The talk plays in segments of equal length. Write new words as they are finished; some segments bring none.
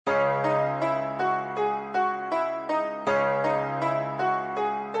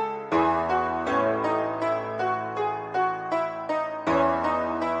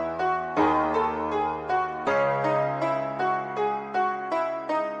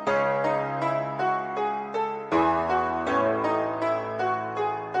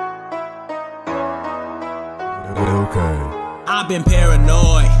been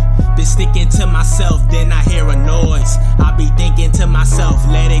paranoid, been sticking to myself, then I hear a noise. I be thinking to myself,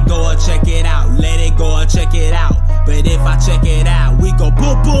 let it go or check it out, let it go or check it out. But if I check it out, we go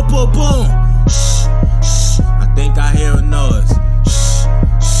boom, boom, boom, boom. Shh, shh, I think I hear a noise. Shh,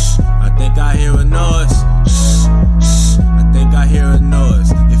 shh, I think I hear a noise. Shh, shh, I think I hear a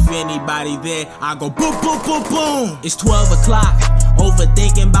noise. If anybody there, I go boom, boom, boom, boom. It's 12 o'clock,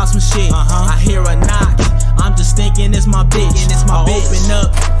 overthinking about some shit. I hear a knock, I'm just thinking it's my bitch. I open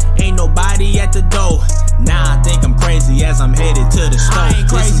up, ain't nobody at the door. Now I think I'm crazy as I'm headed to the store.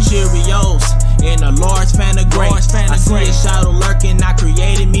 Get some Cheerios in a large fan of grapes. I see a shadow lurking, I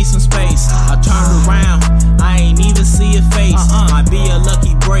created me some space. I turned around, I ain't even see a face. Might be a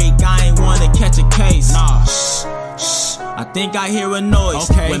lucky break, I ain't wanna catch a case. Shh, shh, I think I hear a noise.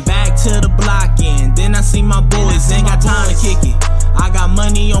 Went back to the block and then I see my boys. Ain't got time to kick it, I got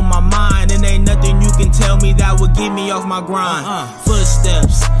money on my mind, and ain't nothing you can tell me that would get me off my grind.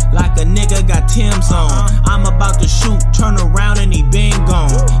 Footsteps, like a nigga got Tim's on. I'm about to shoot, turn around and he been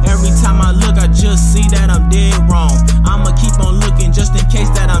gone. Every time I look, I just see that I'm dead wrong. I'ma keep on looking just in case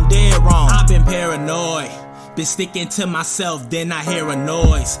that I'm dead wrong. I've been paranoid, been sticking to myself, then I hear a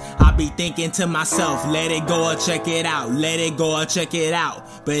noise. I be thinking to myself, let it go or check it out, let it go or check it out.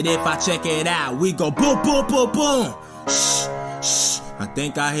 But if I check it out, we go boom, boom, boom, boom. Shh, shh, I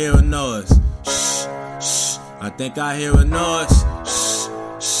think I hear a noise. Shh, shh, I think I hear a noise. Shh,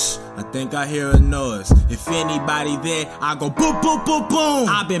 shh, I think I hear a noise. If anybody there, I go boom, boom, boom, boom.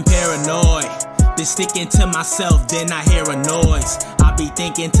 I've been paranoid, been sticking to myself, then I hear a noise. I be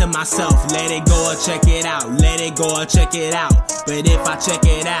thinking to myself, let it go or check it out, let it go or check it out. But if I check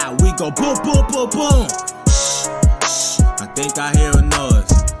it out, we go boom, boom, boom, boom. Shh, shh, I think I hear a noise.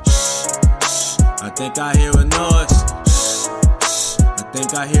 Shh, shh, I think I hear a noise. Shh, shh, I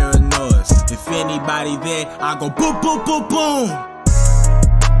think I hear a noise. If anybody there, I go boom, boom, boom, boom.